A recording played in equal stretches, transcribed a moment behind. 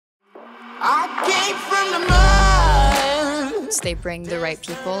came from the mud. They bring the right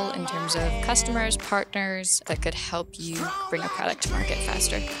people in terms of customers, partners that could help you bring a product to market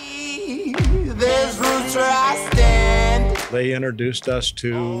faster. There's roots where I stand. They introduced us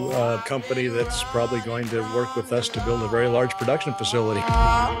to a company that's probably going to work with us to build a very large production facility.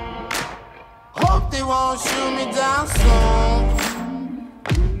 Hope they won't shoot me down soon.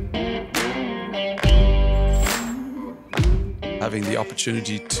 Having the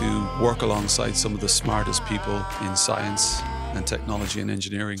opportunity to work alongside some of the smartest people in science and technology and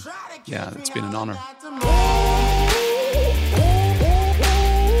engineering, yeah, it's been an honor.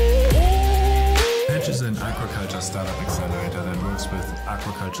 Hedge is an aquaculture startup accelerator that works with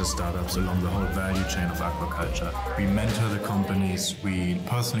aquaculture startups along the whole value chain of aquaculture. We mentor the companies, we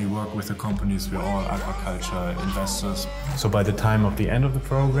personally work with the companies, we're all aquaculture investors. So by the time of the end of the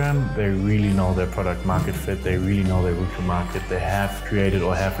program, they really know their product market fit, they really know their route to market, they have created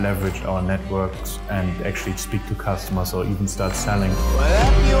or have leveraged our networks and actually speak to customers or even start selling.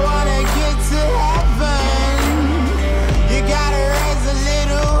 Well, if you wanna get to heaven, you gotta raise a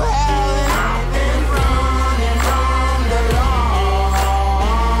little hell.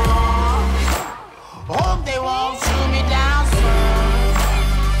 Hope they won't shoot me down soon.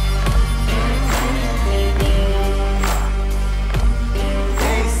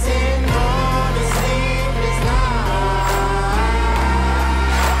 They said no to sleepless night.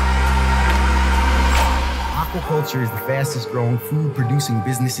 Aquaculture is the fastest growing food producing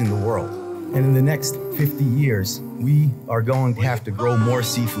business in the world. And in the next 50 years, we are going to have to grow more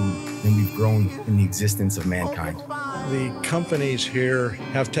seafood than we've grown in the existence of mankind. The companies here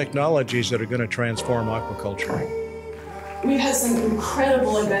have technologies that are going to transform aquaculture. We've had some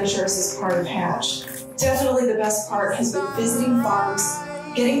incredible adventures as part of Hatch. Definitely the best part has been visiting farms,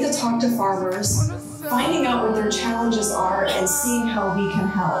 getting to talk to farmers, finding out what their challenges are, and seeing how we can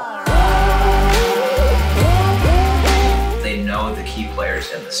help. They know the key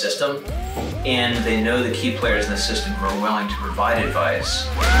players in the system, and they know the key players in the system who are willing to provide advice.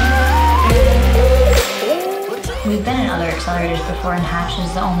 We've been in other accelerators before, and Hatch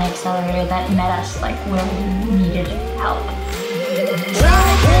is the only accelerator that met us like where we needed it.